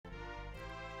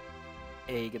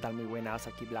Hey, ¿qué tal? Muy buenas,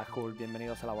 aquí Blackhole,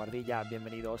 bienvenidos a la guardilla,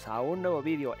 bienvenidos a un nuevo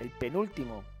vídeo, el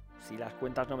penúltimo, si las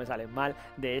cuentas no me salen mal,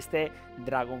 de este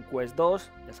Dragon Quest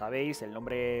 2. Ya sabéis, el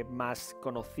nombre más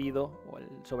conocido, o el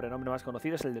sobrenombre más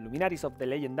conocido es el de Luminaries of the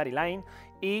Legendary Line,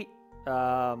 y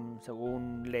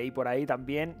según leí por ahí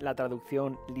también, la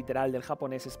traducción literal del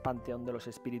japonés es Panteón de los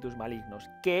Espíritus Malignos,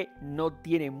 que no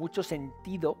tiene mucho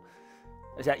sentido.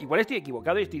 O sea, igual estoy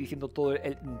equivocado y estoy diciendo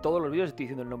en todos los vídeos estoy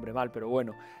diciendo el nombre mal, pero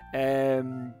bueno.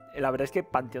 La verdad es que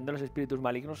Panteón de los Espíritus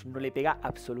Malignos no le pega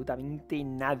absolutamente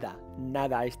nada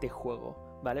a este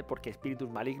juego, ¿vale? Porque espíritus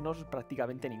malignos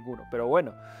prácticamente ninguno. Pero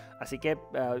bueno, así que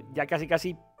ya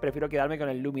casi prefiero quedarme con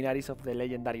el Luminaries of the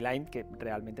Legendary Line, que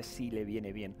realmente sí le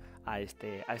viene bien a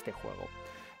este juego.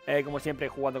 Como siempre,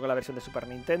 jugando con la versión de Super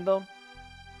Nintendo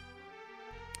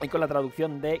y con la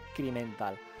traducción de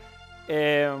Crimental.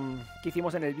 ¿Qué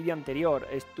hicimos en el vídeo anterior?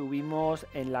 Estuvimos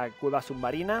en la cueva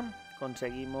submarina,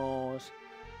 conseguimos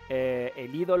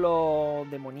el ídolo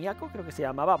demoníaco, creo que se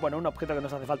llamaba, bueno, un objeto que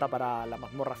nos hace falta para la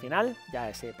mazmorra final,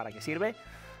 ya sé para qué sirve.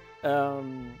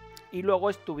 Y luego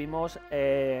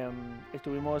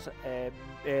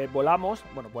volamos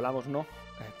no,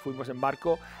 fuimos en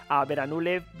barco a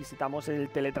Veranulev, visitamos el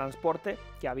teletransporte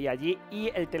que había allí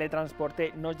y el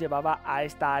teletransporte nos llevaba a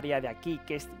esta área de aquí,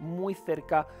 que es muy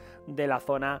cerca de la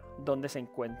zona donde se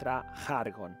encuentra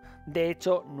Rhone. De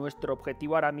hecho, nuestro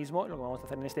objetivo ahora mismo, lo que vamos a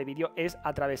hacer en este vídeo, es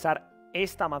atravesar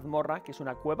esta mazmorra, que es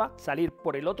una cueva, salir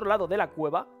por el otro lado de la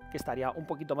cueva, que estaría un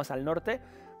poquito más al norte,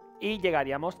 y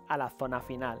llegaríamos a la zona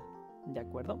final. ¿De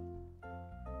acuerdo?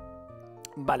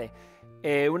 Vale,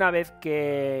 una vez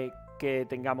que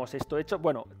tengamos esto hecho,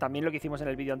 bueno, también lo que hicimos en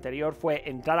el vídeo anterior fue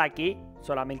entrar aquí,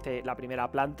 solamente la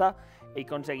primera planta, y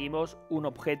conseguimos un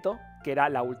objeto que era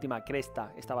la última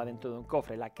cresta, estaba dentro de un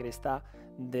cofre, la cresta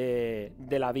de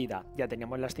la vida. Ya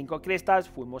teníamos las 5 crestas,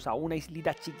 fuimos a una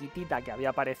islita chiquitita que había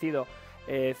aparecido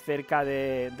cerca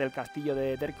del castillo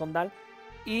de Derkondal,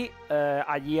 y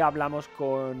allí hablamos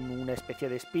con una especie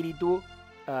de espíritu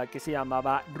que se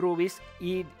llamaba Rubis,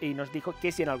 y nos dijo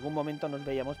que si en algún momento nos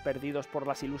veíamos perdidos por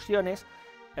las ilusiones,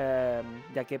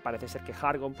 ya que parece ser que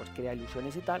Rhone pues crea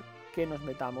ilusiones y tal, que nos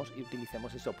metamos y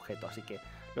utilicemos ese objeto. Así que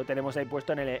lo tenemos ahí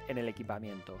puesto en el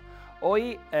equipamiento.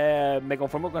 Hoy me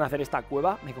conformo con hacer esta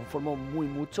cueva, me conformo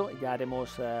mucho. Ya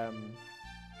haremos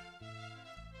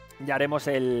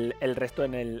el resto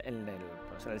en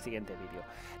el siguiente vídeo.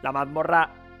 La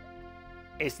mazmorra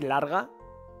es larga.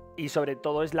 Y sobre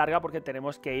todo es larga porque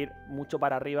tenemos que ir mucho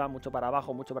para arriba, mucho para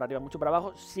abajo, mucho para arriba, mucho para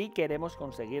abajo, si queremos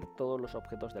conseguir todos los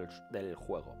objetos del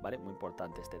juego, ¿vale? Muy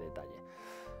importante este detalle.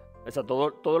 O sea,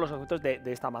 todos los objetos de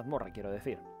esta mazmorra, quiero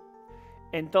decir.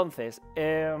 Entonces,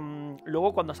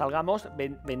 luego cuando salgamos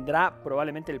vendrá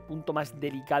probablemente el punto más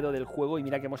delicado del juego, y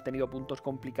mira que hemos tenido puntos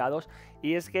complicados,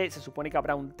 y es que se supone que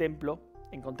habrá un templo,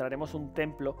 encontraremos un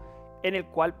templo en el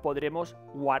cual podremos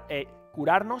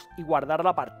curarnos y guardar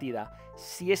la partida.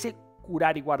 Si ese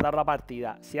curar y guardar la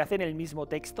partida se hace en el mismo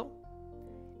texto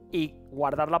y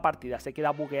guardar la partida se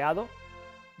queda bugueado,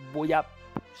 voy a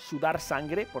sudar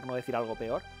sangre, por no decir algo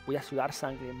peor, voy a sudar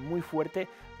sangre muy fuerte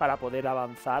para poder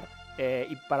avanzar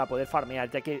y para poder farmear,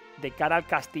 ya que de cara al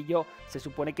castillo se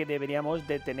supone que deberíamos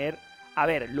de tener, a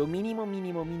ver, lo mínimo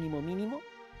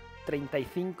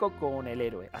 35 con el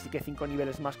héroe, así que 5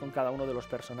 niveles más con cada uno de los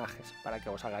personajes, para que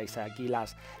os hagáis aquí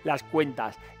las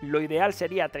cuentas. Lo ideal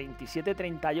sería 37,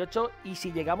 38, y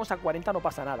si llegamos a 40 no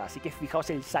pasa nada, así que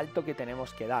fijaos el salto que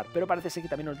tenemos que dar, pero parece ser que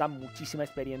también nos da muchísima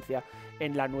experiencia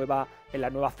en la nueva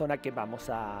zona que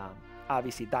vamos a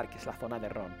visitar, que es la zona de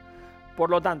Rhone. Por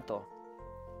lo tanto,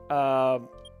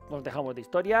 nos dejamos de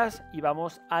historias y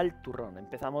vamos al turrón.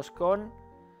 Empezamos con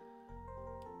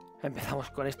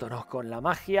esto, ¿no? Con la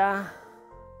magia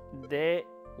de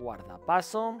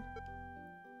guardapaso.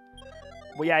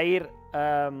 Voy a ir...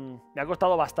 me ha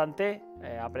costado bastante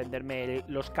aprenderme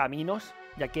los caminos,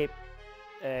 ya que,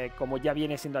 como ya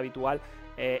viene siendo habitual,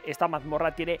 esta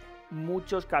mazmorra tiene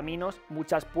muchos caminos,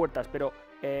 muchas puertas, pero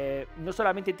no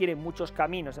solamente tiene muchos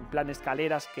caminos, en plan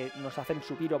escaleras que nos hacen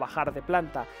subir o bajar de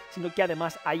planta, sino que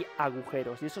además hay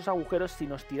agujeros. Y esos agujeros, si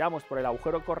nos tiramos por el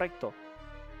agujero correcto,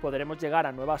 podremos llegar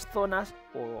a nuevas zonas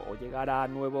o llegar a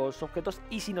nuevos objetos,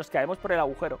 y si nos caemos por el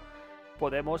agujero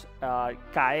podemos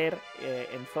caer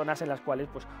en zonas en las cuales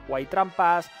pues o hay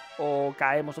trampas o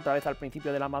caemos otra vez al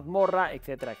principio de la mazmorra,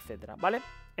 etcétera, etcétera, ¿vale?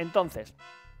 Entonces,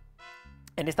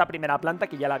 en esta primera planta,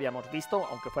 que ya la habíamos visto,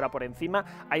 aunque fuera por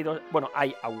encima, hay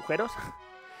agujeros,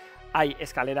 hay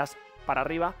escaleras para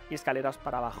arriba y escaleras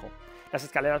para abajo. Las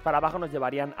escaleras para abajo nos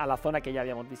llevarían a la zona que ya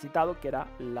habíamos visitado, que era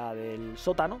la del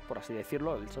sótano, por así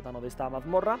decirlo, el sótano de esta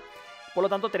mazmorra. Por lo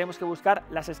tanto, tenemos que buscar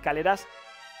las escaleras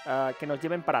que nos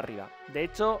lleven para arriba. De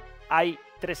hecho, hay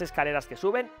 3 escaleras que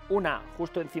suben, una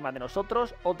justo encima de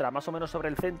nosotros, otra más o menos sobre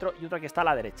el centro y otra que está a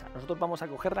la derecha. Nosotros vamos a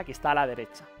coger la que está a la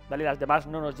derecha, ¿vale? Las demás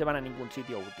no nos llevan a ningún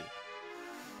sitio útil.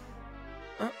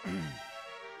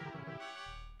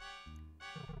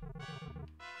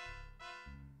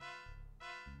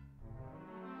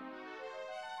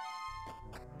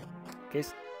 Que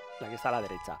es la que está a la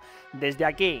derecha. Desde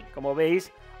aquí, como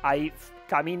veis, hay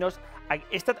caminos.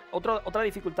 Otra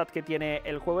dificultad que tiene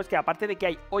el juego es que aparte de que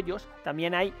hay hoyos,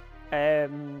 también hay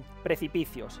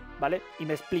precipicios, ¿vale? Y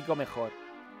me explico mejor.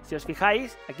 Si os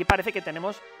fijáis, aquí parece que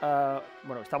tenemos...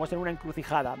 bueno, estamos en una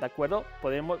encrucijada, ¿de acuerdo?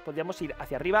 Podríamos ir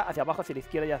hacia arriba, hacia abajo, hacia la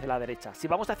izquierda y hacia la derecha. Si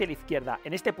vamos hacia la izquierda,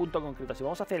 en este punto concreto, si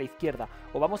vamos hacia la izquierda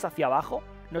o vamos hacia abajo,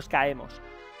 nos caemos.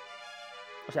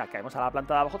 O sea, caemos a la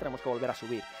planta de abajo, tenemos que volver a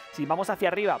subir. Si vamos hacia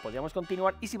arriba, podríamos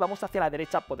continuar. Y si vamos hacia la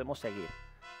derecha, podemos seguir.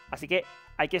 Así que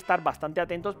hay que estar bastante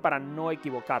atentos para no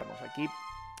equivocarnos. Aquí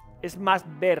es más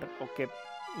ver, o que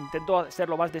intento ser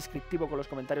lo más descriptivo con los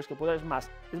comentarios que puedo. Es más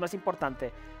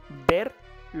importante ver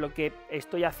lo que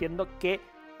estoy haciendo que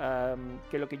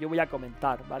lo que yo voy a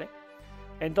comentar, ¿vale?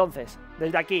 Entonces,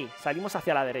 desde aquí salimos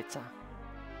hacia la derecha.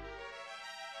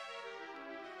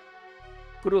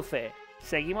 Cruce.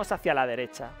 Seguimos hacia la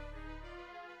derecha.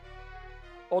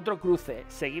 Otro cruce.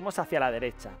 Seguimos hacia la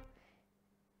derecha.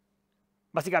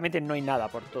 Básicamente no hay nada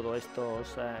por todos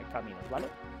estos caminos, ¿vale?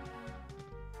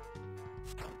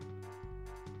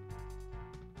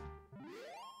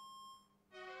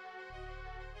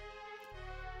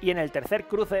 Y en el tercer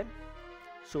cruce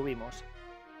subimos.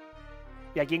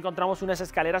 Y aquí encontramos unas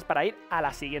escaleras para ir a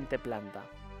la siguiente planta.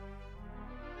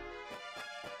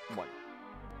 Bueno,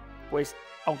 pues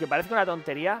aunque parezca una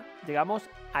tontería, llegamos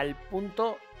al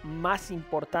punto más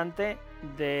importante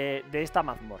de esta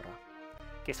mazmorra,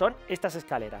 que son estas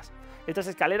escaleras. Estas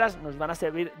escaleras nos van a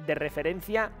servir de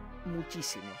referencia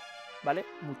muchísimo, ¿vale?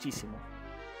 Muchísimo.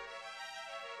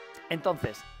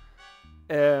 Entonces,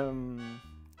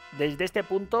 desde este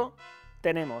punto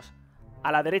tenemos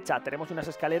a la derecha tenemos unas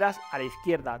escaleras, a la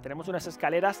izquierda tenemos unas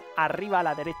escaleras, arriba a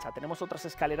la derecha tenemos otras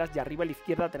escaleras y arriba a la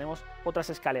izquierda tenemos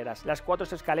otras escaleras. Las 4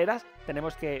 escaleras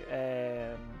tenemos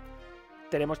que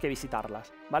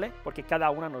visitarlas, ¿vale? Porque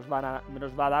cada una nos va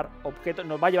a dar objetos,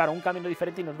 nos va a llevar a un camino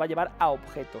diferente y nos va a llevar a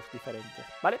objetos diferentes,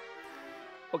 ¿vale?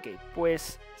 Ok,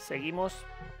 pues seguimos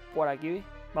por aquí.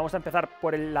 Vamos a empezar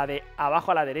por la de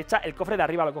abajo a la derecha. El cofre de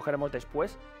arriba lo cogeremos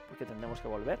después, porque tendremos que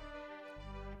volver.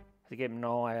 Así que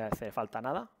no hace falta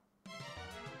nada.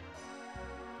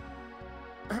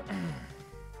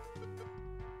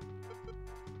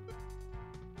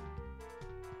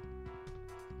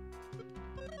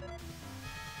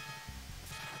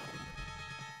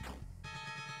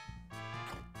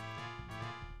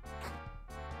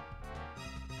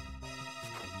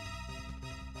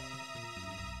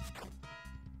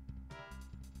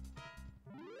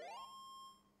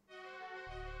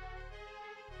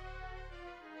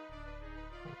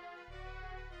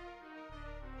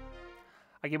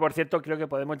 Aquí, por cierto, creo que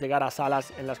podemos llegar a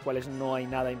salas en las cuales no hay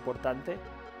nada importante.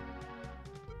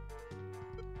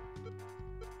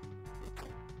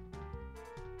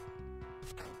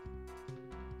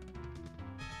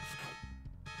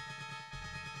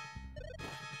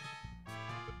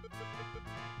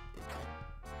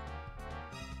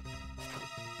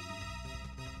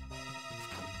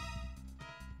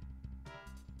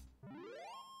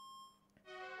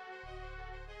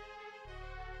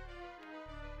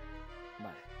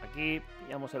 Vale, aquí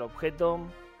pillamos el objeto.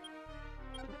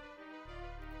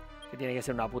 Que tiene que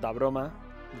ser una puta broma.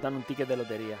 Nos dan un ticket de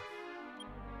lotería.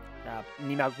 Ya,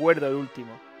 ni me acuerdo el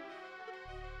último.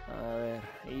 A ver,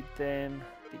 ítem,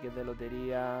 ticket de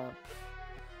lotería.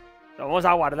 Lo vamos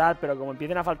a guardar, pero como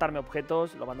empiecen a faltarme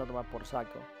objetos, lo van a tomar por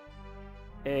saco.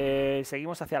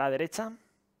 Seguimos hacia la derecha.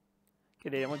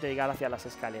 Que debemos de llegar hacia las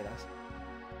escaleras.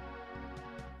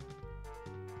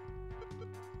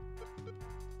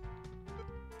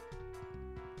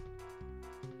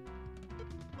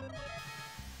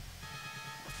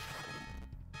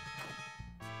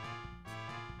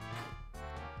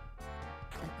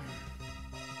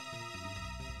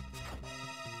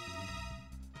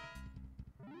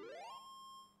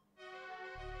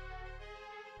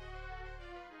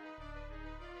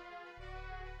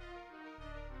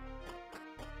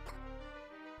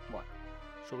 Bueno,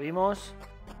 subimos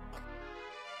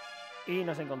y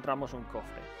nos encontramos un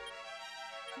cofre.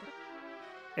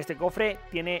 Este cofre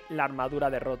tiene la armadura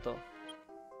de Roto.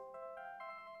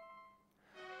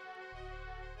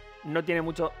 No tiene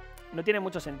mucho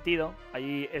sentido.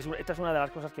 Esta es una de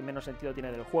las cosas que menos sentido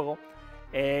tiene del juego.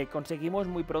 Conseguimos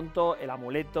muy pronto el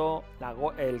amuleto,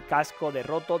 el casco de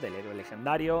Roto del héroe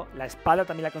legendario. La espada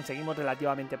también la conseguimos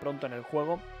relativamente pronto en el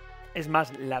juego. Es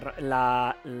más,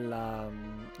 la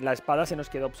espada se nos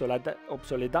quedó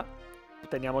obsoleta.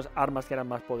 Teníamos armas que eran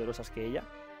más poderosas que ella,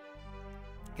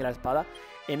 que la espada.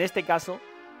 En este caso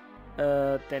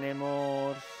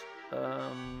tenemos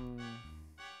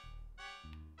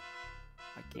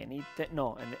aquí en ítem,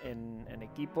 no, en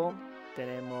equipo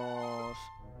tenemos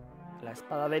la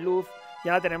espada de luz y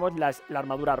ahora tenemos la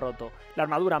armadura Roto. La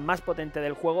armadura más potente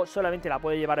del juego solamente la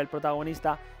puede llevar el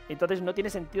protagonista, entonces no tiene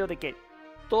sentido de que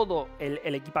todo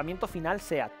el equipamiento final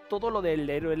sea todo lo del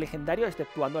héroe legendario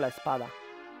exceptuando la espada.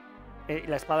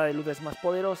 La espada de luz es más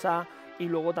poderosa y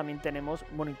luego también tenemos,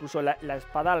 bueno, incluso la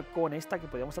espada halcón esta que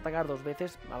podíamos atacar 2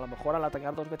 veces, a lo mejor al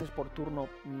atacar 2 veces por turno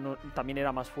también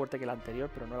era más fuerte que la anterior,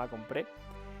 pero no la compré.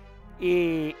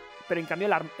 Pero en cambio,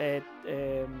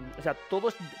 o sea, todo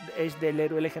es del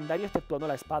héroe legendario exceptuando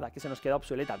la espada, que se nos queda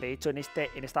obsoleta. De hecho, en este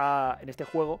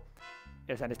juego,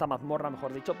 o sea, en esta mazmorra,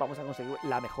 mejor dicho, vamos a conseguir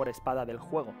la mejor espada del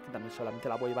juego, que también solamente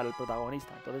la puede llevar el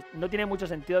protagonista. Entonces, no tiene mucho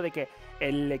sentido de que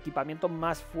el equipamiento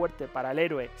más fuerte para el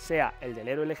héroe sea el del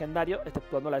héroe legendario,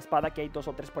 exceptuando la espada, que hay 2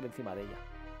 o 3 por encima de ella.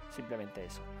 Simplemente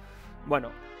eso.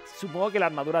 Bueno, supongo que la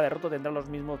armadura de Roto tendrá los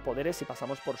mismos poderes. Si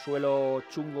pasamos por suelo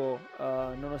chungo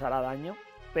no nos hará daño,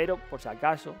 pero por si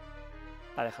acaso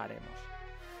la dejaremos.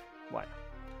 Bueno,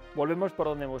 volvemos por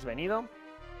donde hemos venido.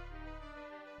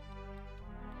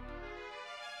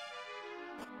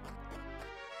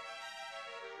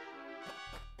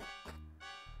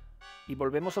 Y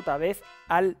volvemos otra vez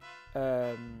al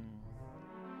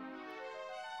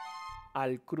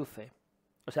cruce.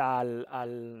 O sea,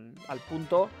 al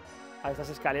punto, a estas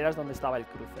escaleras donde estaba el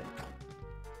cruce.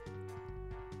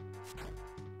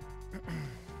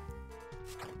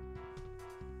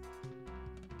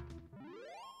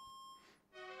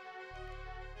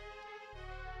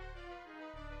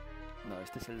 No,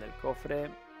 este es el del cofre.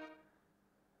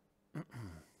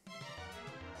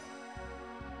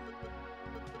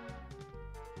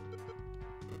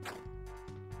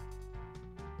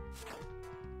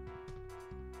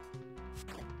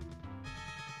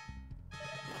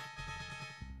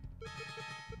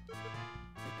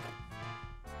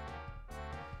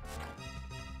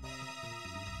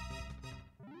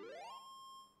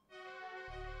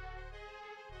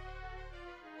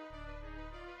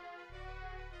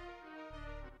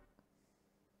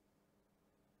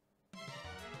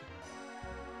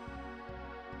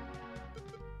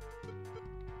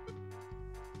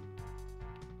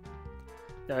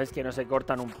 Ya ves que no se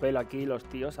cortan un pelo aquí los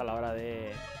tíos a la hora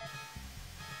de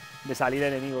salir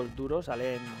enemigos duros.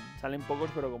 Salen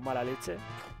pocos pero con mala leche.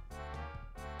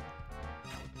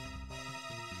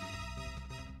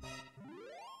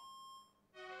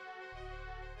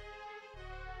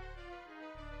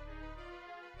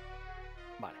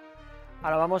 Vale.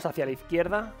 Ahora vamos hacia la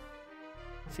izquierda.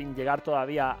 Sin llegar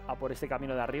todavía a por este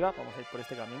camino de arriba. Vamos a ir por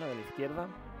este camino de la izquierda.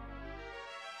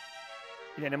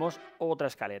 Y tenemos otra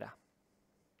escalera.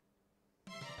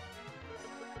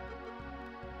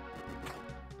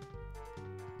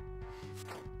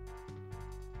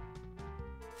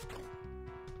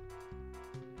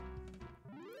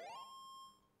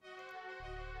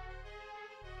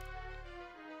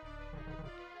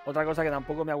 Otra cosa que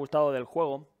tampoco me ha gustado del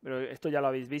juego, pero esto ya lo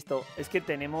habéis visto, es que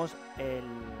tenemos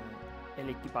el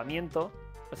equipamiento,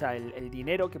 o sea, el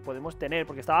dinero que podemos tener,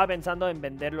 porque estaba pensando en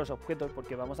vender los objetos,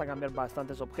 porque vamos a cambiar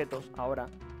bastantes objetos ahora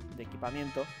de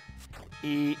equipamiento,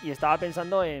 y estaba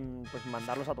pensando en pues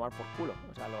mandarlos a tomar por culo,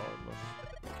 o sea,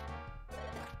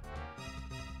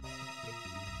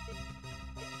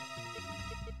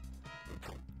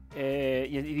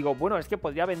 y digo, bueno, es que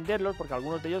podría venderlos porque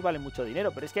algunos de ellos valen mucho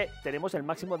dinero, pero es que tenemos el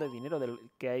máximo de dinero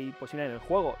que hay posible en el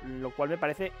juego, lo cual me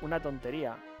parece una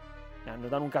tontería.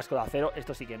 Nos dan un casco de acero,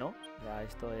 esto sí que no. Ya,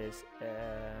 esto es...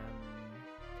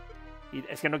 y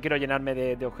es que no quiero llenarme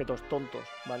de objetos tontos,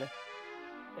 ¿vale?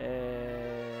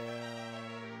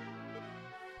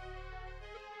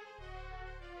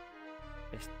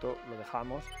 Esto lo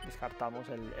dejamos, descartamos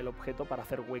el objeto para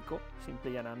hacer hueco,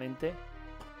 simple y llanamente.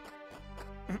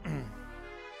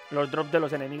 Los drops de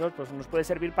los enemigos pues nos puede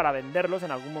servir para venderlos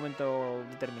en algún momento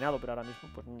determinado, pero ahora mismo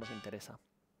pues no nos interesa.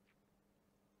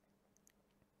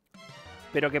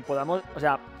 Pero que podamos, o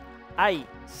sea, hay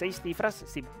 6 cifras,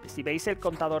 si veis el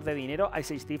contador de dinero hay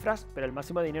 6 cifras, pero el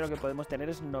máximo de dinero que podemos tener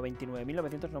es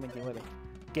 99.999,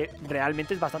 que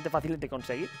realmente es bastante fácil de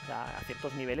conseguir, o sea, a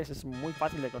ciertos niveles es muy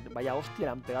fácil de conseguir. Vaya hostia,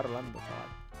 la han pegado Rolando, chaval.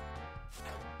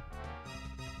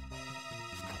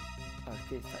 Es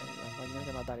que las máquinas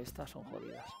de matar estas son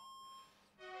jodidas.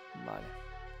 Vale.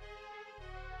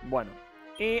 Bueno,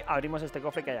 Y abrimos este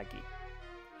cofre que hay aquí.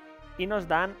 Y nos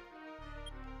dan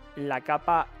la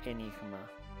capa enigma.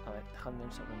 A ver, dejadme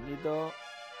un segundito.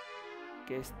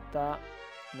 Que esta...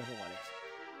 no sé cuál es.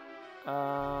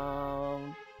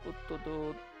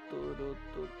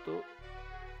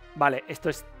 Vale, esto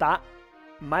está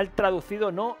mal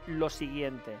traducido, no lo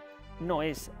siguiente. No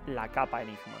es la capa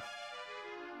enigma.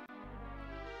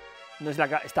 No es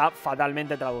está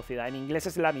fatalmente traducida. En inglés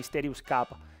es la Mysterious Cap.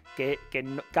 Que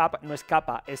no, cap no es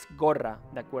capa, es gorra,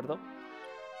 ¿de acuerdo?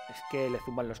 Es que le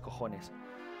zumban los cojones.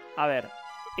 A ver,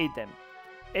 ítem.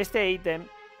 Este ítem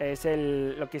es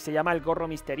lo que se llama el gorro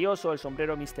misterioso, el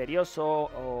sombrero misterioso.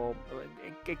 O,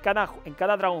 en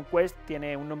cada Dragon Quest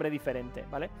tiene un nombre diferente,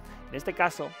 ¿vale? En este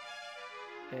caso,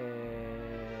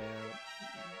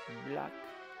 Black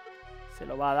se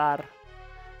lo va a dar.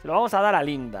 Se lo vamos a dar a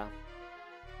Linda.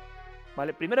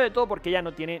 ¿Vale? Primero de todo porque ella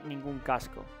no tiene ningún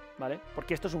casco, ¿vale?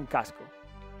 Porque esto es un casco.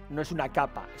 No es una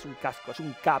capa, es un casco, es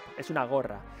un cap, es una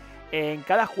gorra. En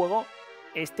cada juego,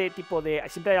 este tipo de...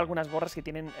 siempre hay algunas gorras que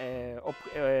tienen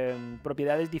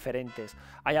propiedades diferentes.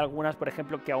 Hay algunas, por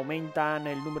ejemplo, que aumentan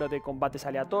el número de combates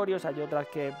aleatorios. Hay otras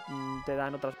que te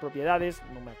dan otras propiedades.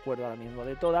 No me acuerdo ahora mismo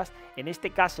de todas. En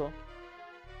este caso,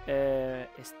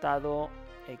 estado,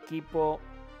 equipo...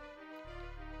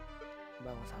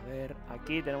 Vamos a ver,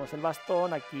 aquí tenemos el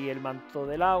bastón, aquí el manto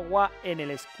del agua, en el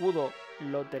escudo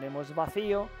lo tenemos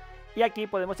vacío y aquí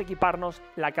podemos equiparnos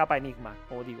la capa enigma,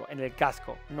 como digo, en el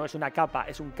casco. No es una capa,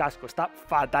 es un casco, está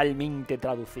fatalmente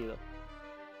traducido.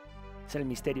 Es el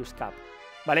Mysterious Cap,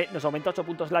 ¿vale? Nos aumenta 8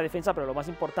 puntos la defensa, pero lo más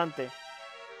importante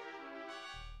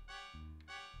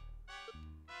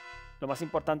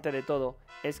de todo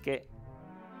es que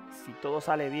si todo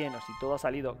sale bien o si todo ha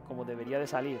salido como debería de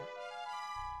salir,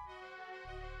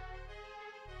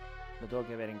 lo tengo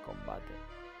que ver en combate.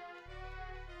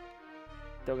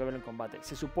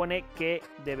 Se supone que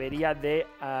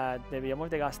deberíamos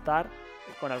de gastar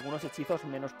con algunos hechizos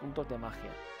menos puntos de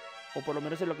magia. O por lo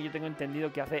menos es lo que yo tengo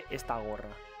entendido que hace esta gorra.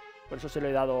 Por eso se lo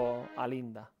he dado a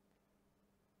Linda.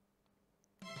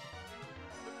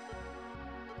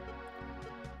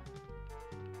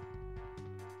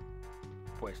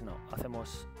 Pues no,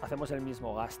 hacemos el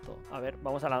mismo gasto. A ver,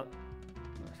 vamos a la...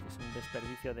 No, es que es un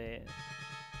desperdicio de...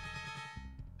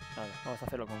 A ver, vamos a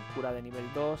hacerlo con cura de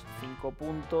nivel 2, 5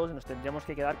 puntos, nos tendríamos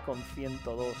que quedar con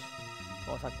 102.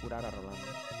 Vamos a curar a Rolando.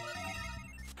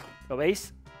 ¿Lo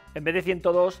veis? En vez de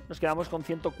 102 nos quedamos con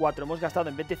 104. Hemos gastado,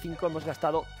 en vez de 5, hemos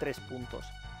gastado 3 puntos,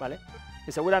 ¿vale?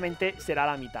 Que seguramente será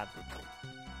la mitad.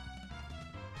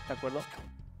 ¿De acuerdo?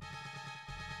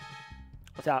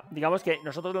 O sea, digamos que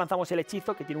nosotros lanzamos el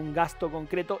hechizo que tiene un gasto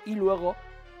concreto y luego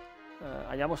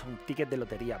hallamos un ticket de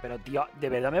lotería. Pero, tío, ¿de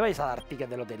verdad me vais a dar ticket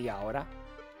de lotería ahora?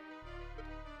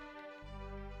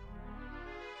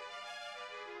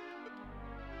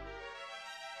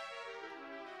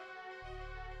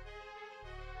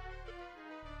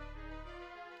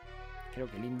 Creo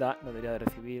que Linda no debería de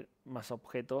recibir más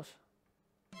objetos.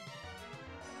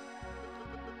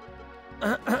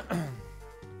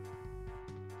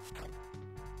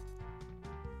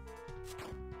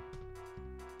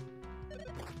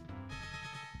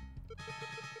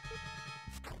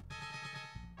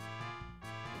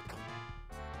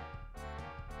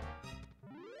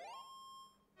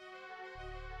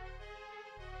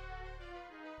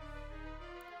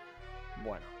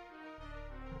 Bueno.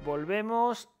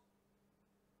 Volvemos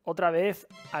otra vez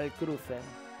al cruce.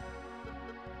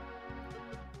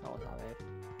 Vamos a ver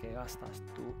qué gastas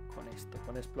tú con esto,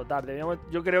 con explotar.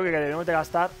 Yo creo que debemos de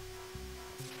gastar...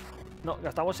 No,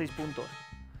 gastamos 6 puntos.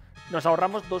 Nos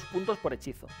ahorramos 2 puntos por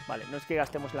hechizo. Vale, no es que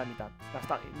gastemos la mitad.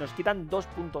 Nos quitan 2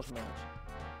 puntos menos.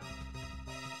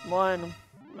 Bueno,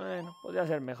 podría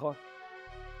ser mejor.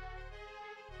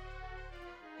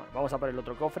 Bueno, vamos a por el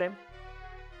otro cofre.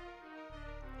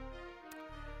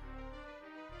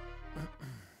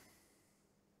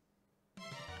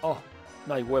 Oh,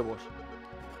 no hay huevos.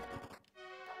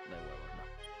 No hay huevos,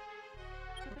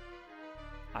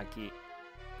 no. Aquí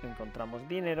encontramos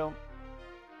dinero.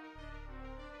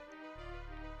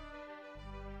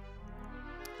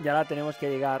 Y ahora tenemos que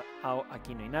llegar a...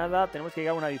 Aquí no hay nada. Tenemos que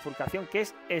llegar a una bifurcación que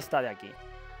es esta de aquí.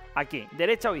 Aquí,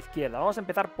 derecha o izquierda. Vamos a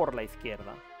empezar por la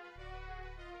izquierda.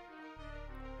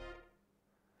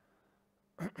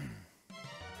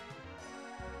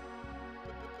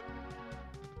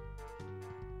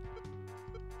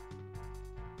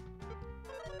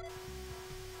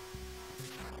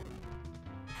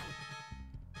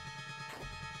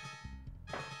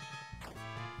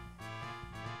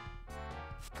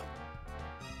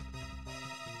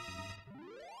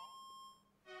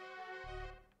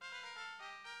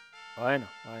 Bueno.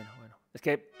 Es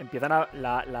que empiezan a...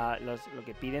 lo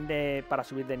que piden para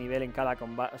subir de nivel en cada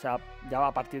combate... O sea, ya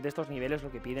a partir de estos niveles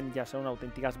lo que piden ya son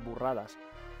auténticas burradas.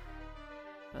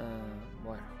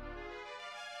 Bueno.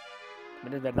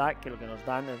 También es verdad que lo que nos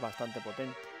dan es bastante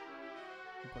potente.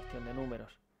 En cuestión de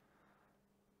números.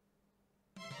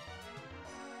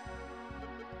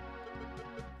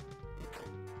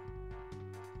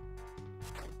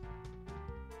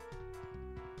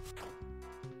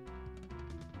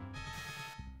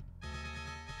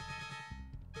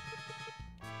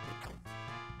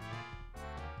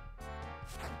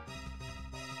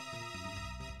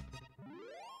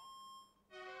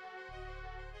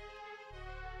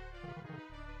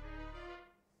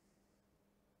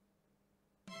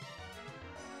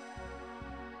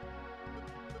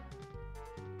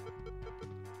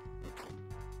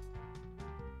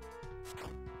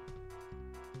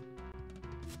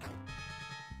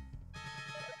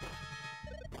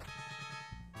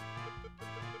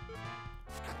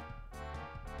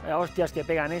 Vaya hostias que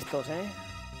pegan estos, ¿eh?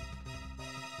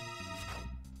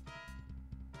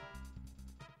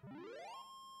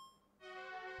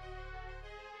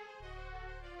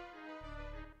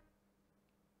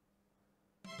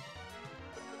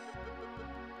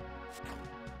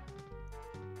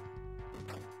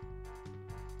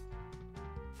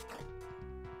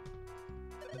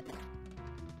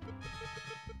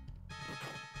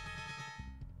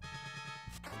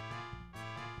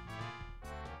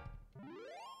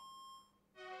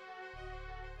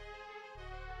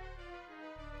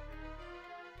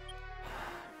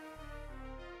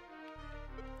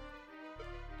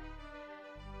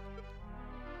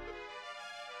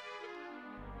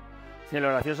 Sí, lo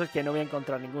gracioso es que no voy a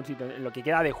encontrar ningún sitio, en lo que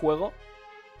queda de juego,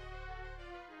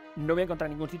 no voy a encontrar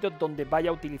ningún sitio donde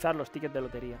vaya a utilizar los tickets de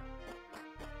lotería.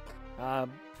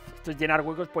 Esto es llenar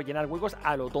huecos, pues llenar huecos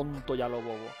a lo tonto y a lo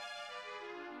bobo.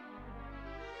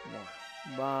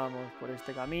 Bueno, vamos por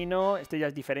este camino. Este ya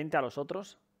es diferente a los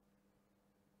otros.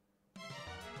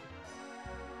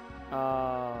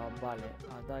 Vale,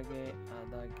 ataque.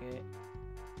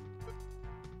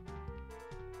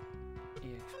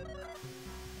 Y explorar.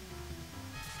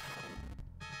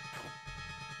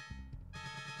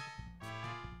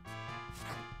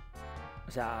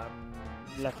 O sea,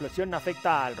 la explosión no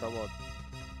afecta al robot.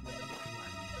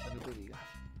 Lo que tú digas.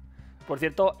 Por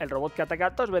cierto, el robot que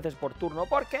ataca 2 veces por turno.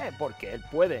 ¿Por qué? Porque él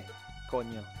puede.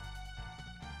 Coño.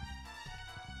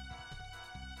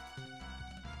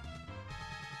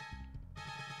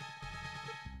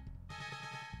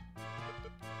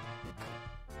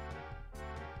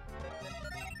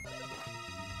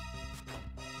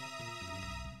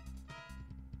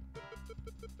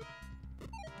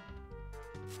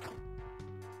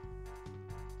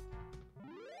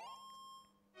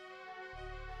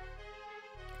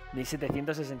 Ni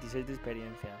 766 de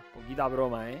experiencia. Poquita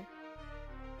broma, ¿eh?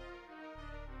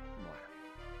 Bueno.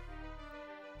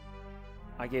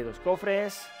 Aquí hay 2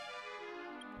 cofres.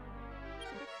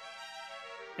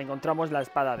 Encontramos la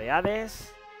espada de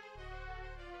Hades.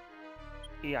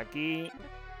 Y aquí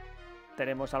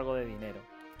tenemos algo de dinero.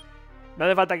 No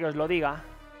hace falta que os lo diga,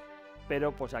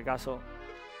 pero por si acaso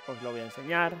os lo voy a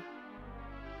enseñar.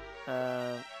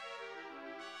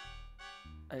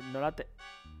 No la te...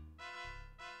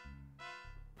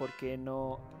 ¿Por qué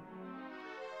no?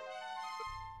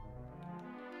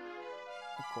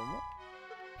 ¿Cómo?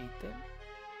 Ítem.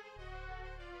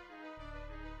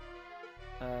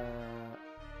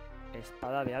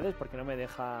 Espada de Hades, porque no me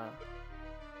deja...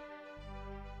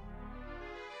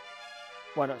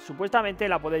 Bueno, supuestamente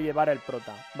la puede llevar el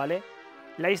prota, ¿vale?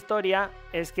 La historia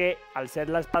es que al ser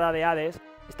la espada de Hades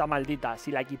está maldita.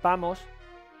 Si la equipamos,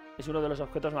 es uno de los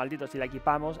objetos malditos. Si la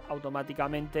equipamos,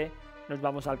 automáticamente nos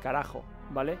vamos al carajo,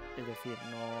 ¿vale? Es decir,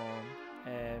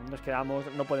 nos quedamos,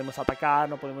 no podemos atacar,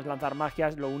 no podemos lanzar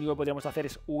magias. Lo único que podríamos hacer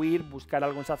es huir, buscar a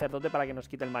algún sacerdote para que nos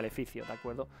quite el maleficio, ¿de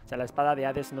acuerdo? O sea, la espada de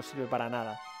Hades no sirve para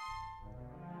nada.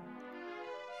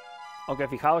 Aunque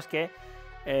fijaos que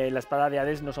la espada de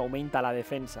Hades nos aumenta la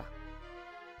defensa.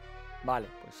 Vale,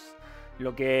 pues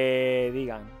lo que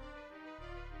digan.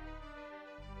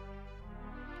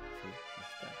 Sí,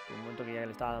 ostras, por un momento que ya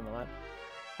le estaba dando mal.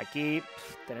 Aquí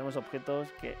tenemos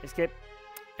objetos que... Es que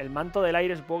el manto del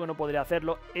aire supongo que no podría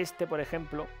hacerlo. Este, por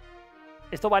ejemplo,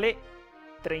 esto vale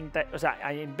 30... O sea,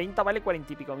 en venta vale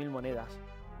 40 y pico mil monedas.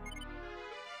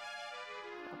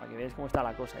 Para que veáis cómo está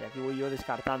la cosa. Y aquí voy yo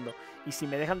descartando. Y si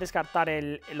me dejan descartar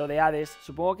lo de Hades,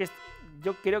 supongo que...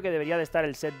 Yo creo que debería de estar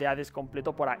el set de Hades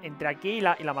completo por entre aquí y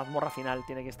la mazmorra final.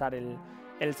 Tiene que estar el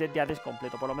set de Hades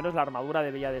completo. Por lo menos la armadura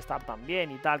debería de estar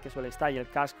también y tal, que suele estar, y el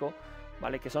casco,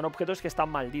 ¿vale? Que son objetos que están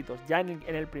malditos. Ya en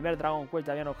el primer Dragon Quest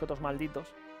ya habían objetos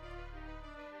malditos.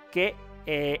 que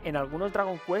en algunos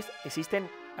Dragon Quest existen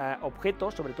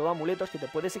objetos, sobre todo amuletos, que te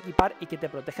puedes equipar y que te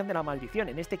protegen de la maldición.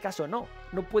 En este caso no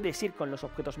puedes ir con los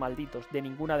objetos malditos de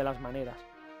ninguna de las maneras.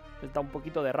 Da un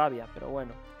poquito de rabia, pero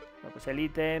bueno. Bueno, pues el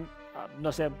ítem,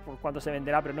 no sé por cuánto se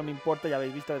venderá, pero no me importa. Ya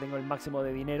habéis visto que tengo el máximo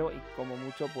de dinero y como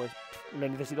mucho pues lo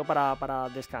necesito para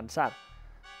descansar.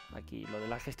 Aquí lo de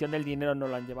la gestión del dinero no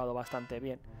lo han llevado bastante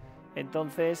bien.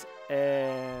 Entonces,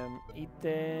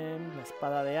 ítem, la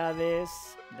espada de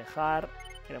Hades, dejar,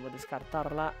 queremos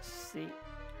descartarla, sí.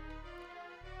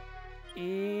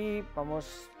 Y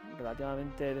vamos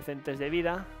relativamente decentes de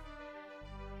vida.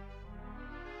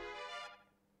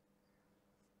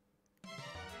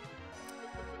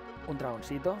 Un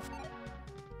dragoncito.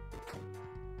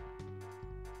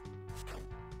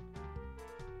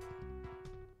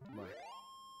 Bueno.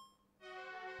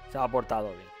 Se ha portado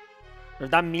bien. Nos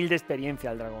da 1000 de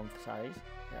experiencia el dragón, ¿sabéis?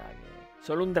 O sea que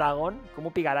solo un dragón.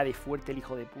 ¿Cómo pegará de fuerte el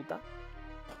hijo de puta?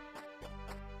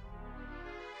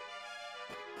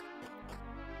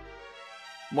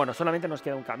 Bueno, solamente nos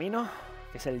queda un camino,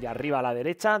 que es el de arriba a la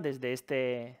derecha, desde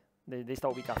esta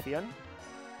ubicación.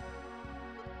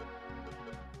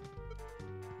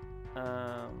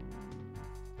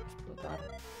 Explotar.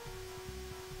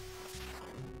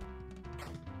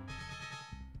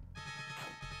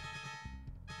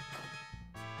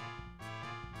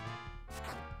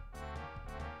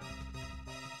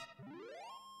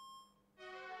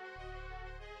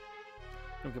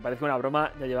 Aunque parezca una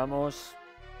broma, ya llevamos...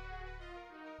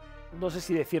 No sé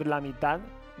si decir la mitad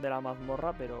de la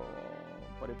mazmorra, pero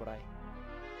por ahí.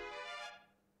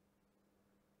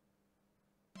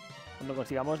 Cuando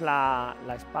consigamos la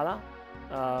espada,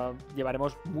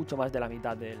 llevaremos mucho más de la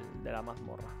mitad de la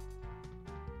mazmorra.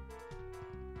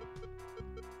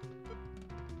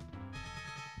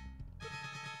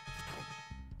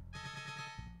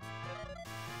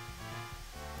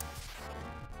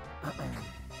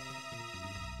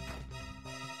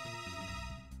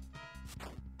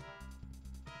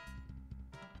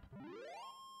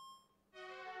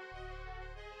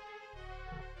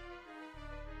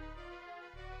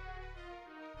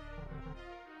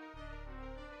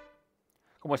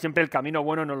 Como siempre, el camino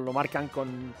bueno nos lo marcan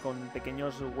con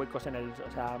pequeños huecos en el...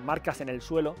 O sea, marcas en el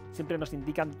suelo. Siempre nos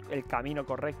indican el camino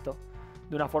correcto,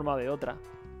 de una forma o de otra.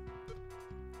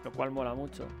 Lo cual mola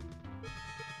mucho.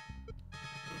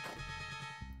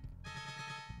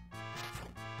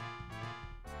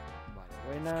 Vale,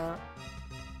 buena.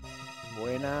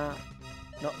 Buena.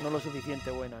 No lo suficiente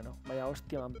buena, ¿no? Vaya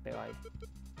hostia me han pegado ahí.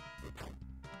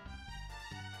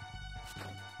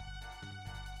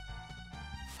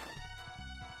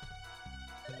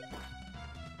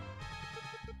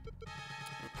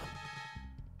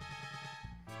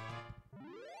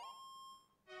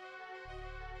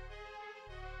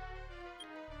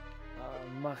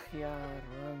 Magia,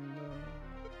 rodando.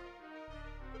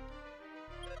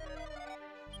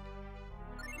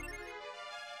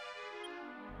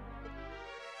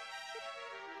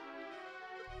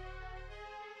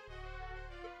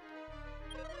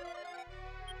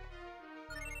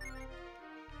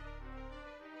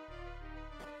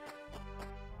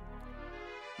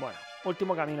 Bueno,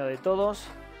 último camino de todos.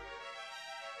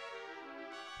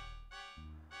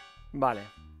 Vale.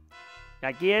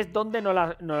 Aquí es donde nos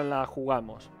la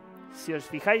jugamos. Si os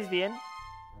fijáis bien,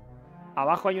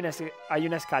 abajo hay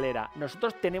una escalera.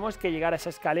 Nosotros tenemos que llegar a esa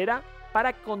escalera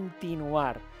para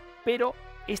continuar. Pero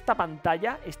esta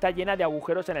pantalla está llena de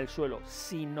agujeros en el suelo.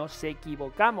 Si nos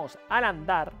equivocamos al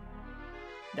andar,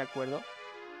 ¿de acuerdo?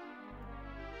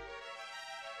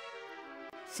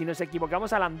 Si nos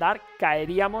equivocamos al andar,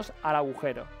 caeríamos al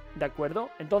agujero, ¿de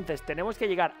acuerdo? Entonces tenemos que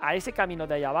llegar a ese camino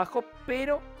de ahí abajo,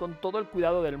 pero con todo el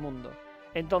cuidado del mundo.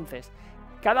 Entonces,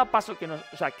 cada paso que nos...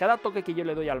 O sea, cada toque que yo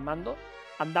le doy al mando,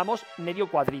 andamos medio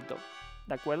cuadrito,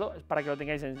 ¿de acuerdo? Es para que lo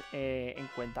tengáis en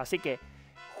cuenta. Así que,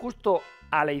 justo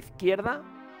a la izquierda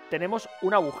tenemos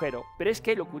un agujero. Pero es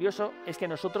que lo curioso es que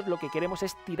nosotros lo que queremos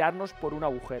es tirarnos por un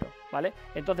agujero, ¿vale?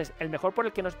 Entonces, el mejor por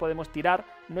el que nos podemos tirar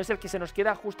no es el que se nos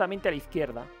queda justamente a la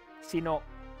izquierda, sino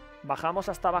bajamos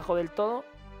hasta abajo del todo,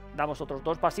 damos otros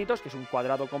 2 pasitos, que es un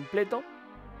cuadrado completo,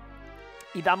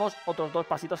 y damos otros 2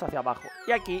 pasitos hacia abajo.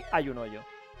 Y aquí hay un hoyo,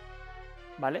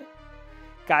 ¿vale?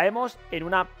 Caemos en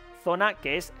una zona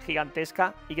que es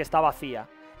gigantesca y que está vacía,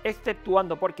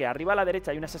 exceptuando porque arriba a la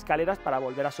derecha hay unas escaleras para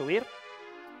volver a subir.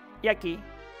 Y aquí,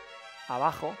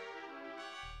 abajo,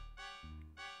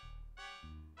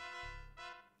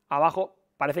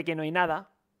 parece que no hay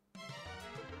nada,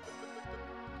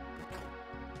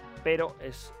 pero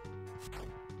eso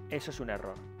es un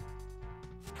error.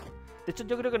 De hecho,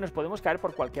 yo creo que nos podemos caer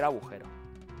por cualquier agujero.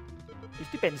 Yo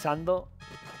estoy pensando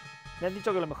Me han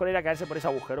dicho que lo mejor era caerse por ese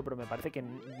agujero, pero me parece que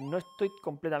no estoy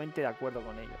completamente de acuerdo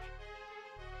con ellos.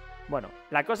 Bueno,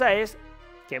 la cosa es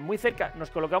que muy cerca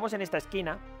nos colocamos en esta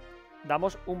esquina,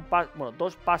 damos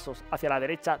dos pasos hacia la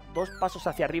derecha, 2 pasos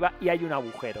hacia arriba y hay un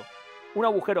agujero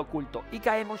oculto y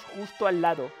caemos justo al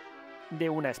lado de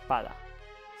una espada.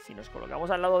 Si nos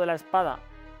colocamos al lado de la espada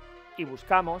y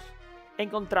buscamos,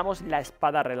 encontramos la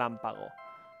espada relámpago.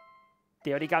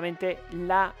 Teóricamente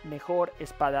la mejor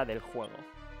espada del juego.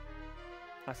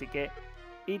 Así que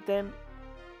ítem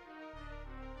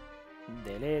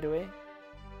del héroe.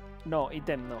 No,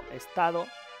 ítem no, estado,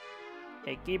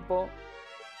 equipo.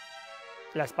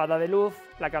 La espada de luz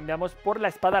la cambiamos por la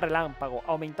espada relámpago.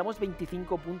 Aumentamos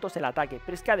 25 puntos el ataque.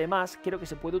 Pero es que además creo que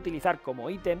se puede utilizar como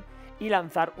ítem y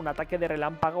lanzar un ataque de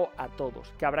relámpago a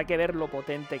todos. Que habrá que ver lo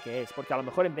potente que es. Porque a lo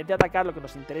mejor en vez de atacar lo que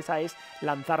nos interesa es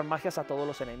lanzar magias a todos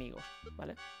los enemigos.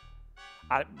 ¿Vale?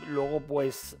 Luego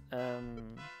pues...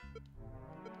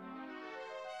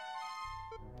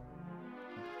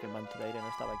 porque el manto de aire no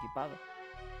estaba equipado.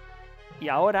 Y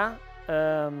ahora...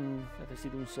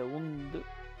 necesito un segundo...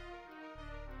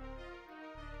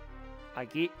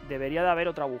 Aquí debería de haber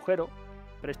otro agujero,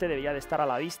 pero este debería de estar a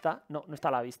la vista. No, no está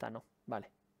a la vista, no.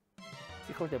 Vale.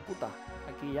 Hijos de puta.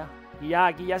 Aquí ya. Y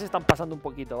aquí ya se están pasando un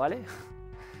poquito, ¿vale?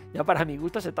 Ya para mi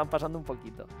gusto se están pasando un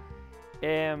poquito.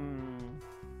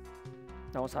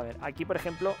 Vamos a ver. Aquí, por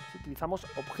ejemplo, si utilizamos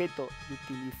objeto y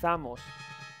utilizamos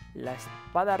la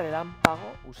espada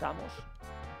relámpago, usamos...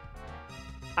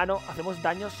 Ah, no, hacemos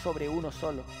daños sobre uno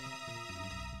solo.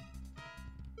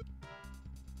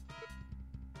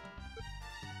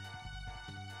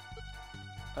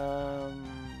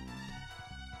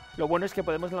 Lo bueno es que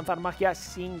podemos lanzar magia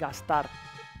sin gastar,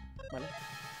 ¿vale?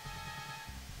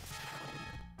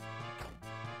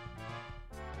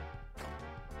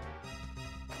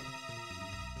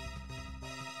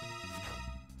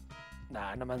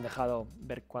 Nah, no me han dejado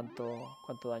ver cuánto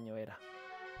daño era.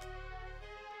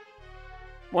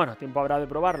 Bueno, tiempo habrá de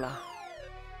probarla.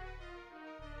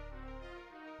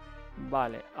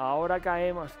 Vale, ahora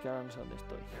caemos... Que ahora no sé dónde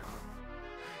estoy.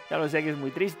 Ya lo sé que es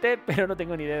muy triste, pero no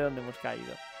tengo ni idea de dónde hemos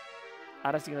caído.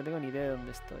 Ahora sí que no tengo ni idea de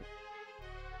dónde estoy.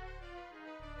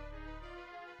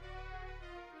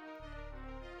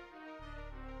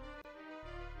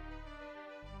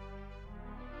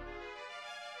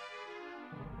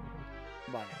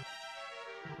 Vale.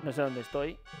 No sé dónde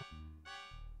estoy.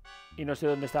 Y no sé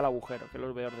dónde está el agujero, que es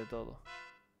lo peor de todo.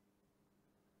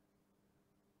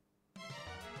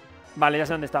 Vale, ya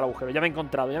sé dónde está el agujero. Ya me he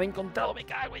encontrado, me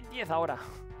cago en 10 ahora.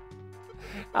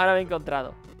 Ahora me he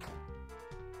encontrado.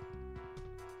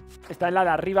 Está en la de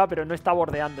arriba, pero no está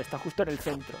bordeando. Está justo en el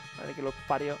centro. Vale, que lo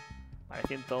parió. Vale,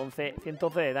 111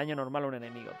 de daño normal a un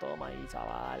enemigo. Toma ahí,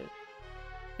 chaval.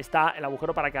 Está el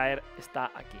agujero para caer.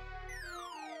 Está aquí.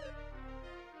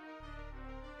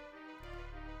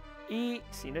 Y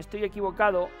si no estoy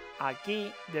equivocado,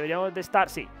 aquí deberíamos de estar...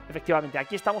 Sí, efectivamente,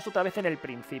 aquí estamos otra vez en el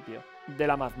principio de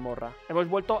la mazmorra. Hemos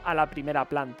vuelto a la primera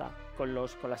planta, con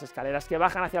las escaleras que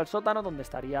bajan hacia el sótano, donde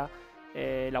estaría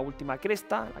la última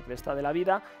cresta, la cresta de la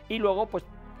vida. Y luego, pues,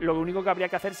 lo único que habría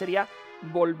que hacer sería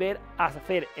volver a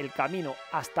hacer el camino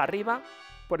hasta arriba,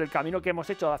 por el camino que hemos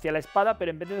hecho hacia la espada,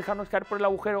 pero en vez de dejarnos caer por el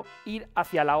agujero, ir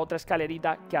hacia la otra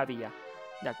escalerita que había.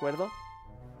 ¿De acuerdo?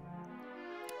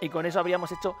 Y con eso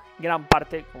habríamos hecho gran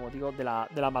parte, como digo, de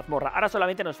la mazmorra. Ahora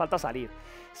solamente nos falta salir.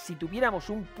 Si tuviéramos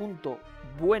un punto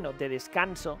bueno de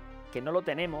descanso, que no lo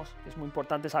tenemos, que es muy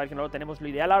importante saber que no lo tenemos, lo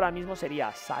ideal ahora mismo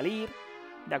sería salir,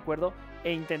 ¿de acuerdo?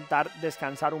 E intentar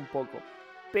descansar un poco.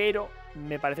 Pero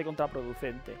me parece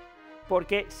contraproducente.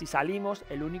 Porque si salimos,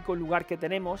 el único lugar que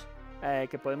tenemos,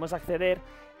 que podemos acceder,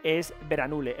 es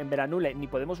Veranule. En Veranule ni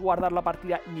podemos guardar la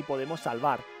partida, ni podemos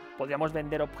salvar. Podríamos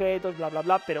vender objetos, bla, bla,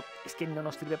 bla, pero es que no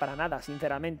nos sirve para nada,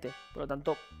 sinceramente. Por lo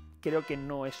tanto, creo que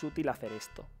no es útil hacer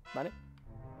esto, ¿vale?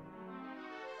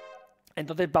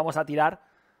 Entonces vamos a tirar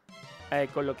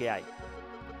con lo que hay.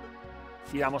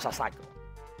 Tiramos a saco.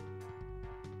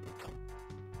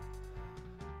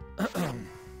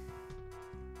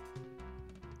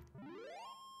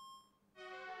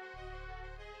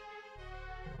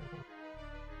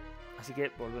 Así que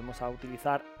volvemos a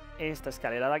utilizar esta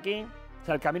escalera de aquí. O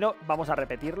sea, el camino vamos a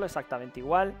repetirlo exactamente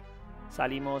igual.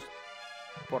 Salimos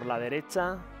por la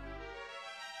derecha.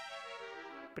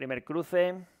 Primer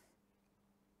cruce.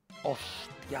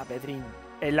 Hostia, Pedrín.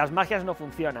 Las magias no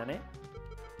funcionan, ¿eh?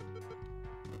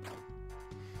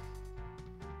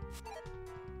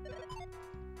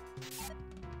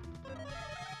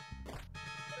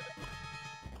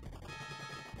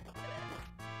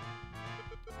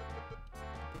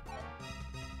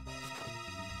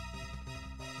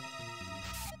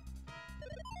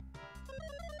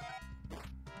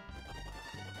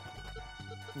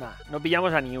 Nah, no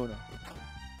pillamos a ni uno.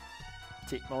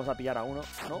 Sí, vamos a pillar a uno.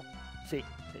 ¿No? Sí,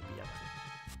 pillamos.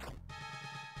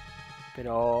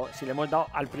 Pero si le hemos dado...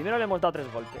 Al primero le hemos dado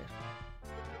 3 golpes.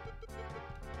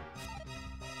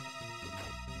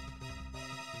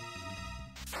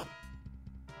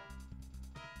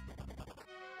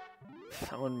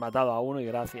 Hemos matado a uno y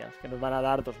gracias. Que nos van a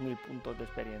dar 2000 puntos de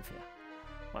experiencia.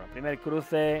 Bueno, primer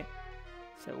cruce.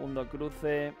 Segundo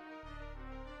cruce.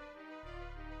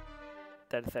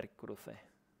 Tercer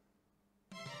cruce.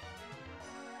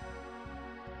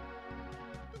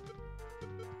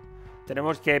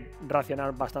 Tenemos que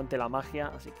racionar bastante la magia,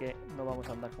 así que no vamos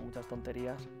a andar con muchas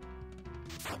tonterías.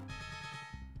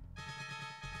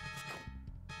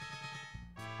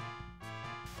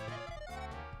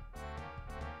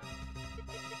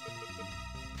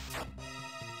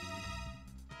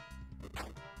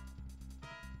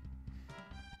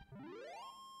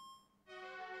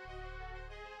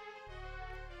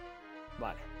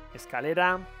 Vale,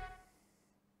 escalera.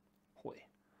 Joder,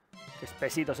 qué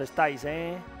espesitos estáis,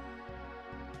 ¿eh?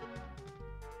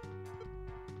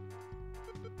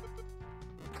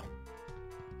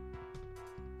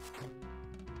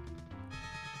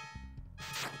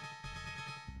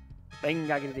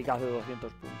 Venga, criticazo de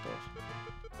 200 puntos.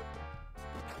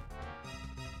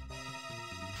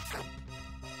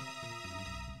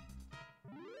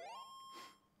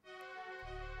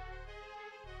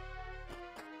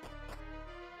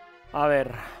 A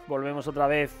ver, volvemos otra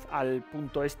vez al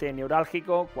punto este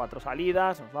neurálgico. 4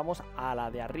 salidas, nos vamos a la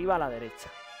de arriba a la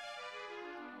derecha.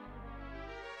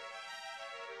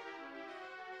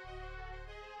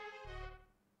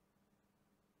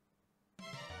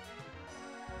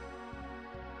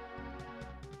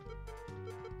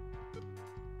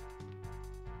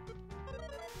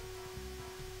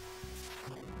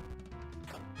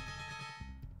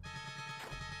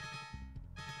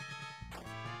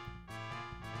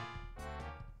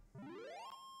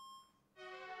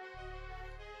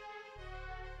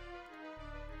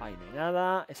 Ahí no hay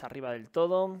nada, es arriba del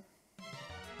todo.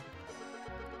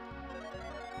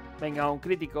 Venga, un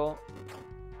crítico.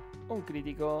 Un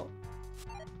crítico.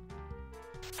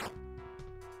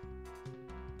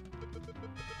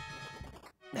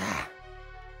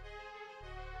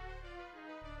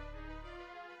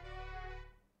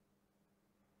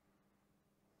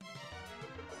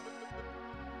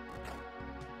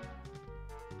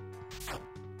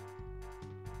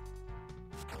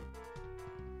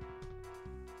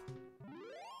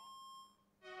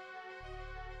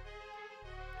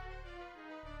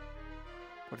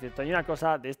 Por cierto, hay una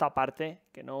cosa de esta parte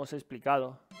que no os he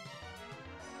explicado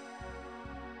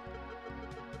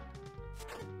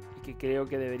y que creo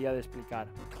que debería de explicar.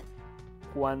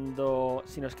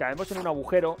 Si nos caemos en un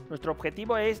agujero, nuestro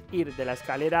objetivo es ir de la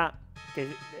escalera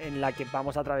en la que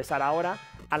vamos a atravesar ahora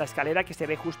a la escalera que se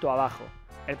ve justo abajo.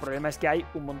 El problema es que hay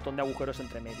un montón de agujeros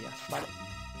entre medias, ¿vale?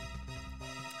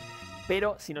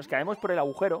 Pero si nos caemos por el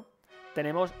agujero,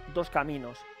 tenemos dos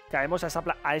caminos. Caemos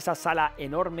a esa sala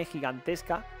enorme,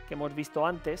 gigantesca, que hemos visto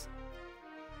antes.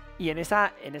 Y en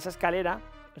esa escalera,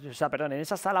 o sea, perdón, en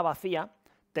esa sala vacía,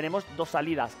 tenemos dos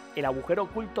salidas. El agujero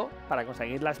oculto, para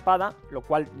conseguir la espada, lo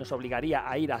cual nos obligaría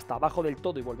a ir hasta abajo del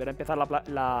todo y volver a empezar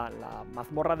la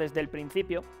mazmorra desde el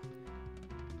principio.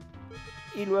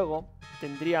 Y luego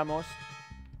tendríamos...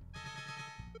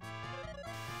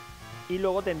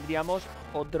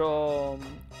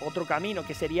 otro camino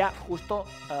que sería justo,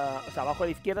 o sea, abajo a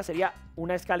la izquierda sería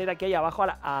una escalera que hay abajo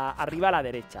arriba a la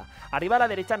derecha. Arriba a la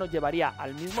derecha nos llevaría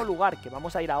al mismo lugar que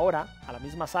vamos a ir ahora, a la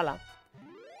misma sala,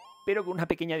 pero con una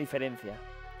pequeña diferencia.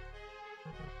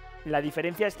 La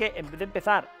diferencia es que en vez de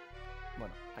empezar,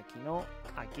 bueno, aquí no,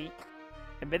 aquí,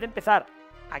 en vez de empezar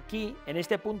aquí, en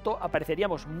este punto,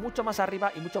 apareceríamos mucho más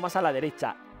arriba y mucho más a la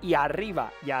derecha. Y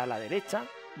arriba y a la derecha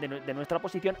de nuestra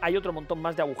posición hay otro montón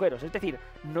más de agujeros. Es decir,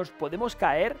 nos podemos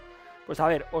caer. Pues a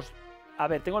ver,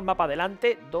 tengo el mapa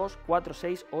delante. 2, 4,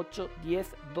 6, 8,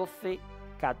 10, 12,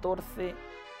 14,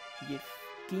 10,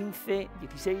 15,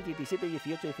 16, 17,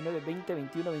 18, 19, 20,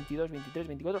 21, 22, 23,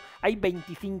 24. Hay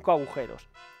 25 agujeros.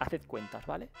 Haced cuentas,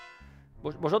 ¿vale?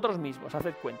 Vosotros mismos,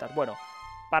 haced cuentas. Bueno,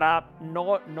 para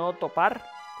no topar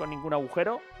con ningún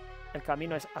agujero, el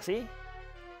camino es así.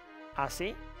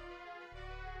 Así.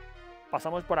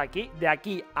 Pasamos por aquí, de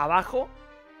aquí abajo,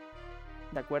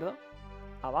 ¿de acuerdo?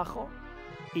 Abajo,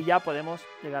 y ya podemos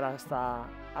llegar hasta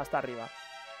arriba.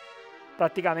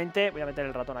 Prácticamente, voy a meter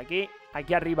el ratón aquí.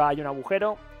 Aquí arriba hay un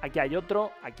agujero, aquí hay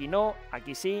otro, aquí no,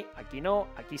 aquí sí, aquí no,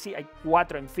 aquí sí. Hay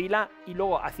 4 en fila y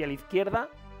luego hacia la izquierda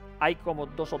hay como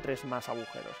 2 o 3 más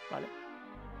agujeros, ¿vale?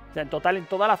 O sea, en total, en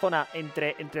toda la zona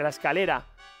entre la escalera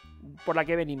por la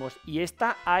que venimos y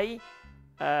esta hay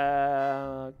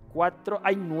 4,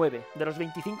 hay 9. De los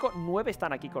 25, 9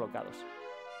 están aquí colocados.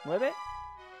 ¿9?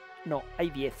 No, hay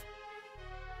 10.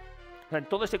 O sea, en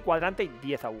todo ese cuadrante hay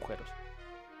 10 agujeros.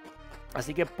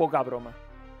 Así que poca broma.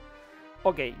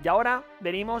 Ok, y ahora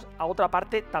venimos a otra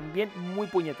parte también muy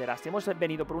puñetera. Si hemos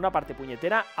venido por una parte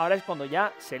puñetera, ahora es cuando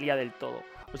ya se lía del todo.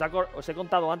 Os he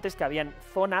contado antes que habían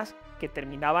zonas que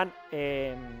terminaban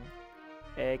en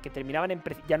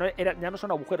ya no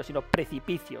son agujeros, sino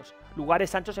precipicios.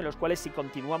 Lugares anchos en los cuales si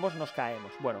continuamos nos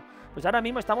caemos. Bueno, pues ahora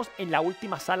mismo estamos en la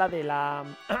última sala de la,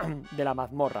 de la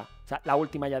mazmorra. O sea, la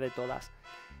última ya de todas.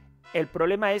 El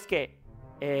problema es que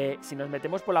si nos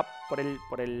metemos por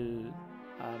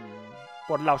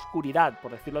la oscuridad,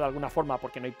 por decirlo de alguna forma,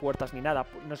 porque no hay puertas ni nada,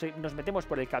 nos metemos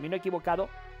por el camino equivocado,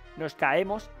 nos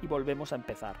caemos y volvemos a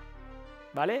empezar.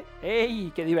 ¿Vale?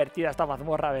 ¡Ey! ¡Qué divertida esta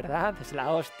mazmorra!, ¿verdad? Es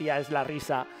la hostia, es la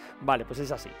risa. Vale, pues es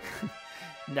así.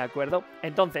 ¿De acuerdo?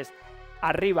 Entonces,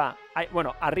 arriba,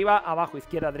 arriba, abajo,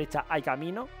 izquierda, derecha hay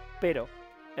camino, pero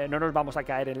no nos vamos a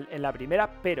caer en la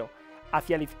primera, pero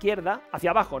hacia la izquierda,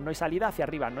 hacia abajo no hay salida, hacia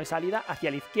arriba no hay salida,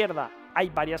 hacia la izquierda hay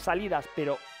varias salidas,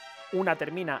 pero una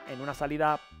termina en una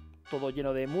salida todo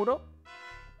lleno de muro,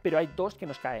 pero hay 2 que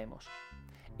nos caemos.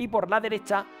 Y por la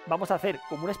derecha vamos a hacer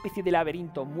como una especie de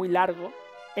laberinto muy largo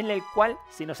en el cual,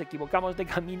 si nos equivocamos de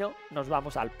camino, nos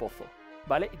vamos al pozo,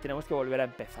 ¿vale? Y tenemos que volver a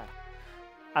empezar.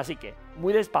 Así que,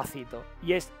 muy despacito.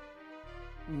 Y es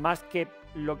más que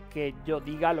lo que yo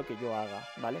diga, lo que yo haga,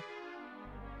 ¿vale?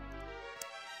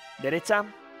 Derecha.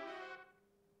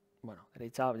 Bueno,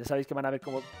 derecha, ya sabéis que van a haber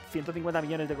como 150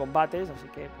 millones de combates, así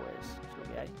que pues es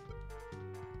lo que hay.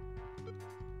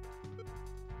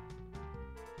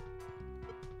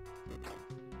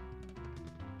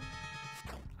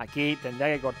 Aquí tendría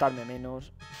que cortarme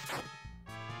menos.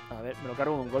 A ver, me lo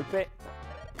cargo de un golpe.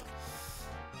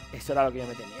 Eso era lo que yo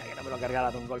me temía, que no me lo cargara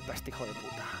de un golpe a este hijo de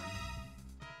puta.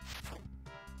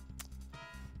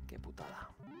 Qué putada.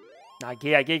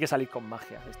 Aquí hay que salir con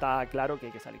magias. Está claro que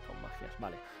hay que salir con magias.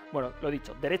 Vale. Bueno, lo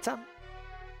dicho. Derecha.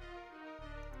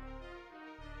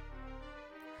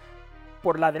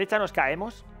 Por la derecha nos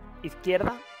caemos.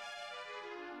 Izquierda.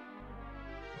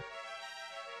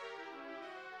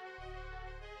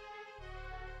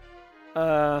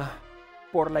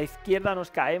 Por la izquierda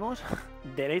nos caemos.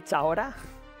 Derecha ahora.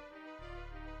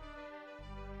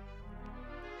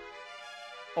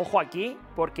 Ojo aquí,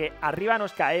 porque arriba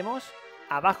nos caemos,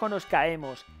 abajo nos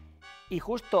caemos, y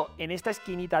justo en esta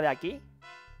esquinita de aquí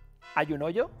hay un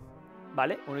hoyo,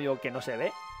 ¿vale? Un hoyo que no se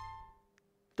ve.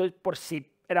 Entonces, por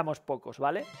si éramos pocos,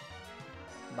 ¿vale?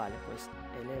 Vale, pues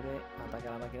el héroe ataca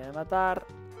a la máquina de matar.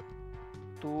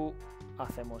 Tú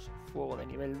hacemos fuego de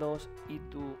nivel 2 y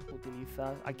tú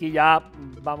utilizas... Aquí ya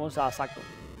vamos a saco.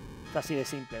 Es así de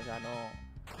simple, o sea, no...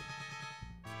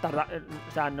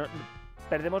 O sea, no...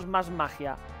 Perdemos más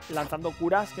magia lanzando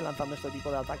curas que lanzando este tipo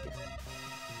de ataques.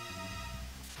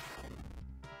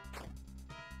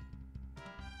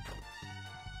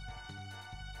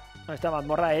 Esta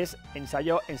mazmorra es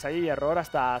ensayo y error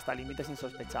hasta límites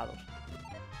insospechados.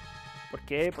 ¿Por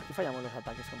qué fallamos los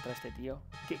ataques contra este tío?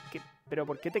 ¿Pero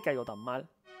por qué te caigo tan mal?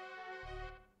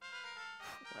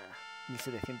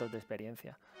 1700 de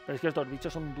experiencia. Pero es que estos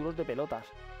bichos son duros de pelotas.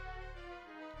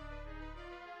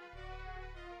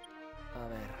 A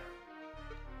ver.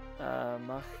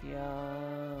 Magia.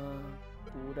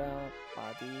 Cura.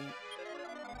 Para ti.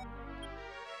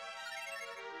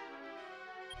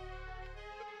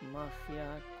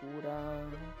 Magia. Cura.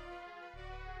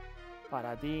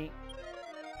 Para ti.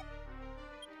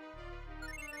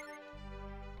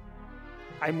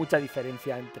 Hay mucha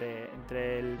diferencia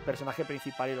entre el personaje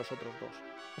principal y los otros dos.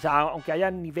 O sea, aunque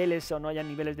hayan niveles o no hayan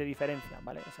niveles de diferencia,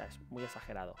 ¿vale? O sea, es muy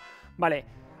exagerado. Vale,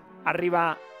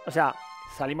 arriba, o sea,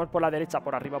 salimos por la derecha,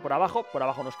 por arriba, por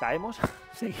abajo nos caemos.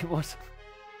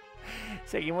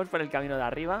 Seguimos por el camino de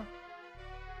arriba.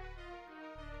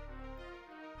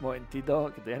 Momentito,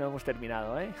 que todavía no hemos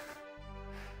terminado, ¿eh?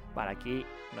 Vale, aquí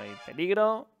no hay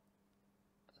peligro.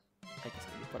 Hay que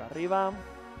salir por arriba.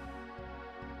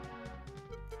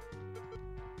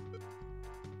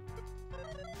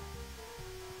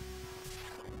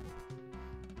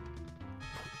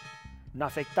 No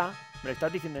afecta. ¿Me lo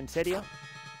estás diciendo en serio?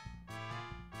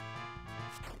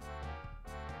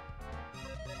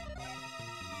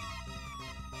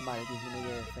 Vale,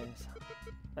 disminuye defensa.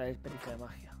 Vale, es pericia de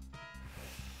magia.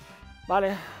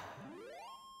 Vale.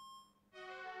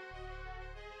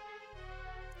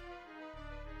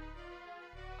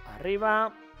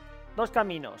 Arriba. Dos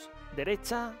caminos.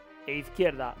 Derecha e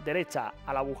izquierda. Derecha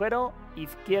al agujero.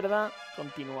 Izquierda.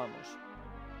 Continuamos.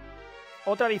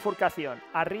 Otra bifurcación,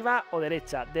 arriba o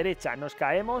derecha. Derecha nos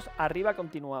caemos, arriba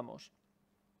continuamos.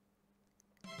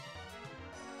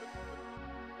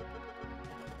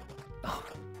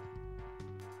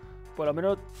 Por lo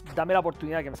menos dame la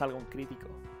oportunidad de que me salga un crítico.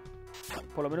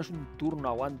 Por lo menos un turno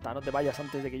aguanta. No te vayas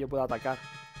antes de que yo pueda atacar.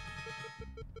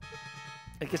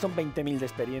 Es que son 20.000 de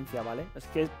experiencia, ¿vale? Es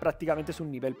que prácticamente es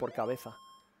un nivel por cabeza.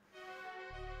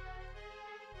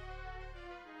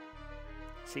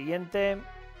 Siguiente.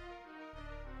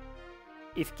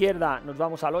 Izquierda nos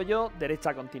vamos al hoyo.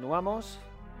 Derecha continuamos.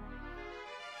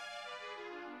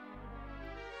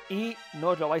 Y no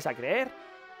os lo vais a creer,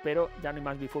 pero ya no hay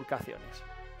más bifurcaciones.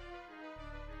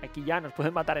 Aquí ya nos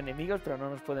pueden matar enemigos, pero no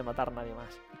nos puede matar nadie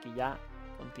más. Aquí ya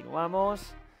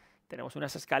continuamos. Tenemos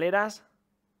unas escaleras.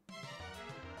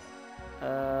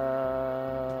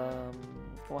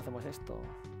 ¿Cómo hacemos esto?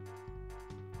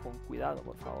 Con cuidado,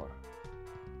 por favor.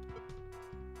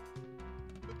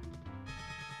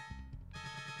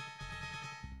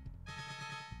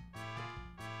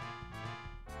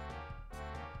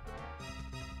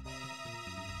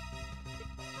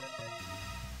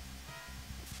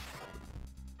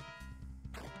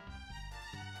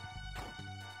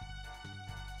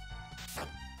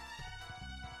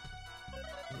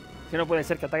 Que no puede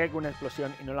ser que ataque con una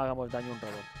explosión y no le hagamos daño a un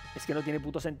robot. Es que no tiene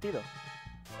puto sentido.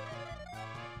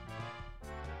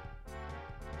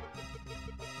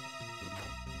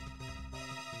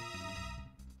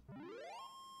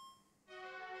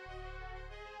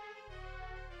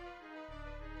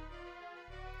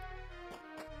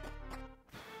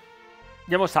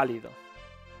 Ya hemos salido.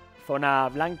 Zona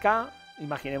blanca,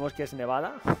 imaginemos que es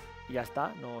nevada. Y ya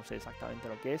está, no sé exactamente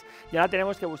lo que es. Y ahora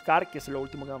tenemos que buscar, que es lo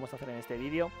último que vamos a hacer en este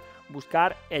vídeo,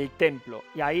 buscar el templo.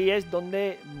 Y ahí es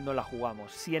donde nos la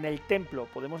jugamos. Si en el templo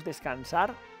podemos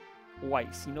descansar, guay.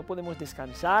 Si no podemos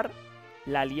descansar,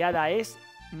 la liada es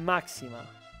máxima.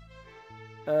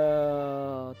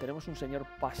 Tenemos un señor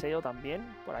paseo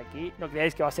también por aquí. No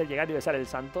creáis que va a ser llegar y besar el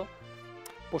santo.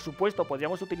 Por supuesto,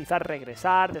 podríamos utilizar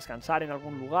regresar, descansar en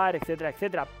algún lugar, etcétera,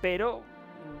 etcétera. Pero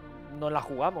no la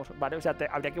jugamos, ¿vale? O sea,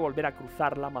 habría que volver a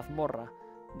cruzar la mazmorra,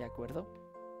 ¿de acuerdo?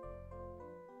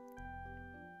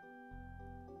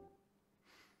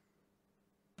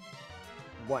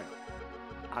 Bueno,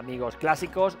 amigos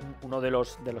clásicos, uno de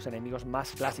los enemigos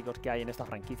más clásicos que hay en esta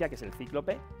franquicia, que es el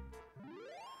cíclope.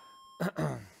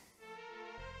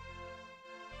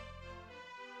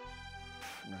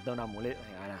 Nos da una muleta.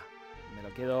 Venga, nada, me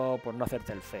lo quedo por no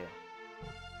hacerte el feo.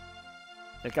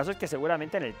 El caso es que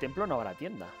seguramente en el templo no habrá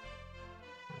tienda.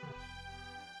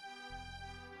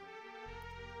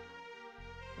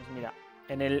 Pues mira,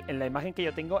 en la imagen que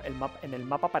yo tengo, en el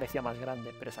mapa parecía más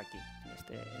grande, pero es aquí,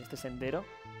 en este sendero.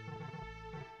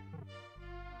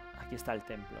 Aquí está el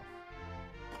templo.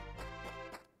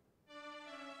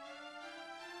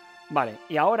 Vale,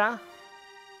 y ahora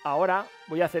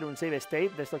voy a hacer un save state,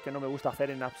 de estos que no me gusta hacer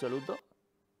en absoluto.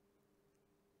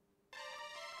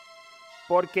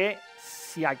 Porque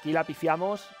si aquí la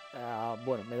pifiamos,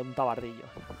 bueno, me da un tabardillo.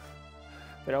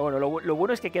 Pero bueno, lo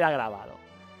bueno es que queda grabado.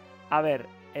 A ver,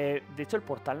 de hecho el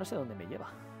portal no sé dónde me lleva.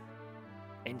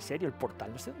 En serio, el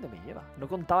portal no sé dónde me lleva. No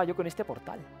contaba yo con este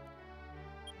portal.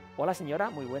 Hola señora,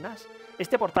 muy buenas.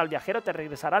 Este portal viajero te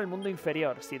regresará al mundo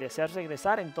inferior. Si deseas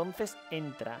regresar, entonces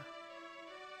entra.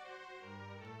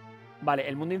 Vale,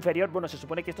 el mundo inferior, bueno, se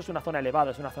supone que esto es una zona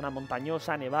elevada, es una zona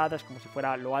montañosa, nevada, es como si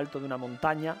fuera lo alto de una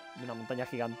montaña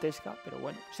gigantesca, pero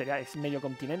bueno, es medio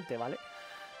continente, ¿vale?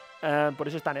 Por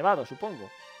eso está nevado, supongo.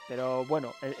 Pero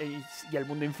bueno, y el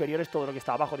mundo inferior es todo lo que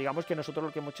está abajo. Digamos que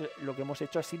nosotros lo que hemos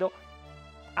hecho ha sido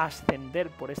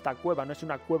ascender por esta cueva. No es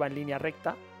una cueva en línea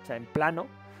recta, o sea, en plano,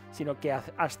 sino que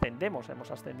ascendemos. Hemos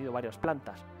ascendido varias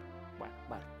plantas. Bueno,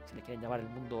 vale, si le quieren llamar el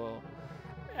mundo...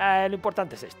 lo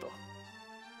importante es esto.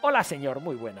 Hola señor,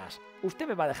 muy buenas. ¿Usted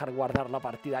me va a dejar guardar la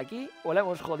partida aquí o la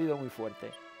hemos jodido muy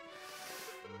fuerte?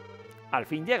 Al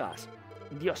fin llegas.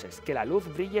 Dioses, que la luz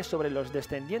brille sobre los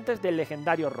descendientes del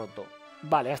legendario Roto.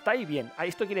 Vale, hasta ahí bien.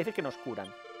 Esto quiere decir que nos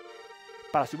curan.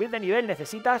 Para subir de nivel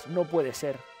necesitas... No puede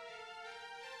ser.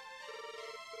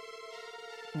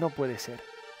 No puede ser.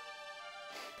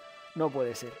 No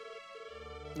puede ser.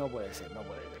 No puede ser, no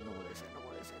puede ser, no puede ser, no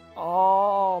puede ser.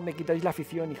 ¡Oh! Me quitáis la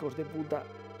afición, hijos de puta.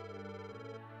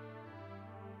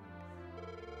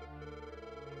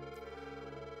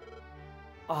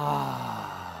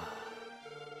 Ah.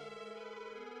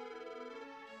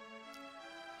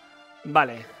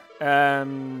 Vale.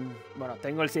 Bueno,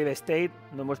 tengo el save state,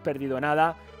 no hemos perdido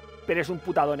nada, pero es un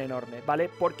putadón enorme, ¿vale?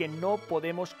 Porque no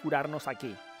podemos curarnos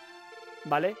aquí,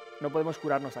 ¿vale? No podemos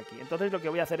curarnos aquí. Entonces lo que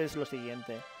voy a hacer es lo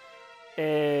siguiente.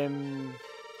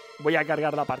 Voy a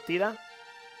cargar la partida.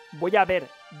 Voy a ver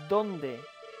dónde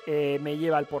me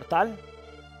lleva el portal,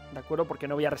 ¿de acuerdo? Porque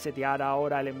no voy a resetear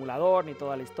ahora el emulador ni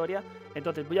toda la historia.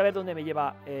 Entonces voy a ver dónde me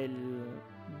lleva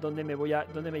dónde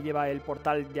me lleva el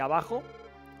portal de abajo.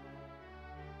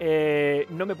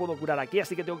 No me puedo curar aquí,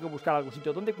 así que tengo que buscar algún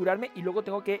sitio donde curarme y luego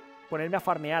tengo que ponerme a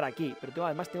farmear aquí. Pero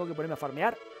además tengo que ponerme a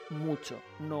farmear mucho.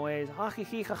 No es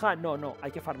jiji, jaja, no,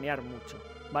 hay que farmear mucho,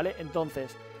 ¿vale?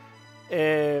 Entonces,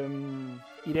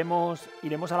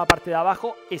 iremos a la parte de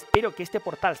abajo. Espero que este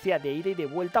portal sea de ida y de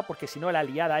vuelta, porque si no la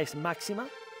liada es máxima.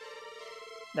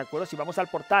 ¿De acuerdo? Si vamos al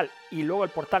portal y luego el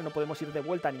portal no podemos ir de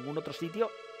vuelta a ningún otro sitio,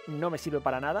 no me sirve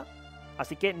para nada.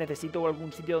 Así que necesito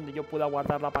algún sitio donde yo pueda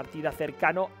guardar la partida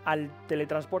cercano al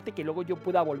teletransporte y que luego yo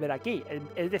pueda volver aquí.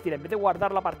 Es decir, en vez de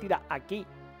guardar la partida aquí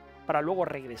para luego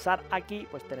regresar aquí,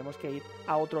 pues tenemos que ir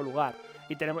a otro lugar.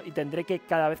 Y tendré que,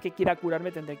 cada vez que quiera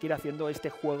curarme, tendré que ir haciendo este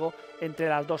juego entre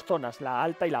las dos zonas, la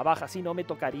alta y la baja. Si no, me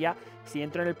tocaría, si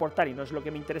entro en el portal y no es lo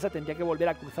que me interesa, tendría que volver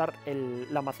a cruzar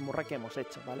la mazmorra que hemos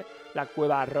hecho, ¿vale? La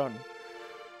cueva Rhone.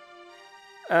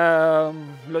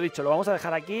 Lo dicho, lo vamos a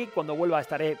dejar aquí. Cuando vuelva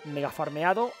estaré mega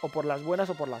farmeado, o por las buenas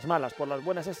o por las malas. Por las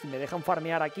buenas es si me dejan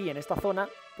farmear aquí en esta zona.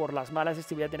 Por las malas es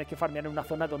si voy a tener que farmear en una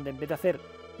zona donde en vez de hacer,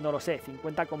 no lo sé,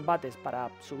 50 combates para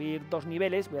subir 2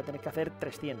 niveles, voy a tener que hacer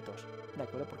 300, ¿de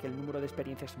acuerdo? Porque el número de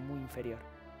experiencia es muy inferior.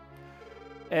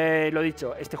 Lo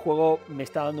dicho, este juego me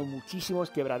está dando muchísimos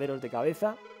quebraderos de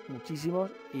cabeza, muchísimos,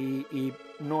 y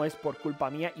no es por culpa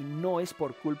mía y no es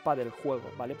por culpa del juego,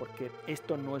 ¿vale? Porque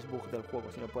esto no es bug del juego,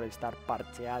 sino por estar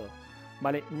parcheado,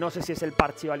 ¿vale? No sé si es el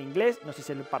parcheo al inglés, no sé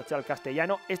si es el parcheo al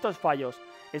castellano. Estos fallos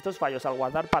al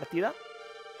guardar partida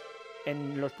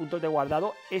en los puntos de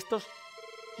guardado,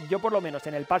 yo por lo menos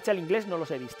en el parche al inglés no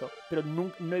los he visto, pero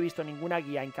no he visto ninguna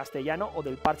guía en castellano o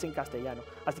del parche en castellano,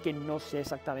 así que no sé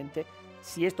exactamente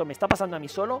si esto me está pasando a mí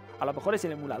solo. A lo mejor es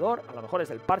el emulador, a lo mejor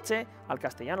es el parche al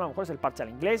castellano, a lo mejor es el parche al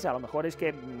inglés, a lo mejor es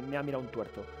que me ha mirado un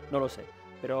tuerto, no lo sé,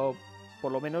 pero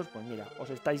por lo menos, pues mira,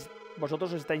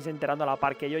 vosotros os estáis enterando a la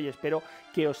par que yo y espero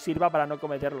que os sirva para no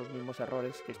cometer los mismos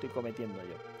errores que estoy cometiendo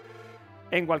yo.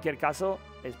 En cualquier caso,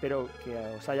 espero que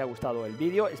os haya gustado el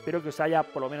vídeo, espero que os haya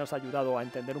por lo menos ayudado a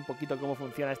entender un poquito cómo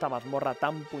funciona esta mazmorra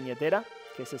tan puñetera,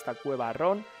 que es esta cueva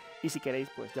Rhone, y si queréis,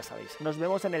 pues ya sabéis. Nos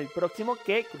vemos en el próximo,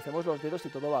 que crucemos los dedos si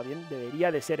todo va bien,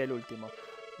 debería de ser el último.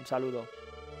 Un saludo.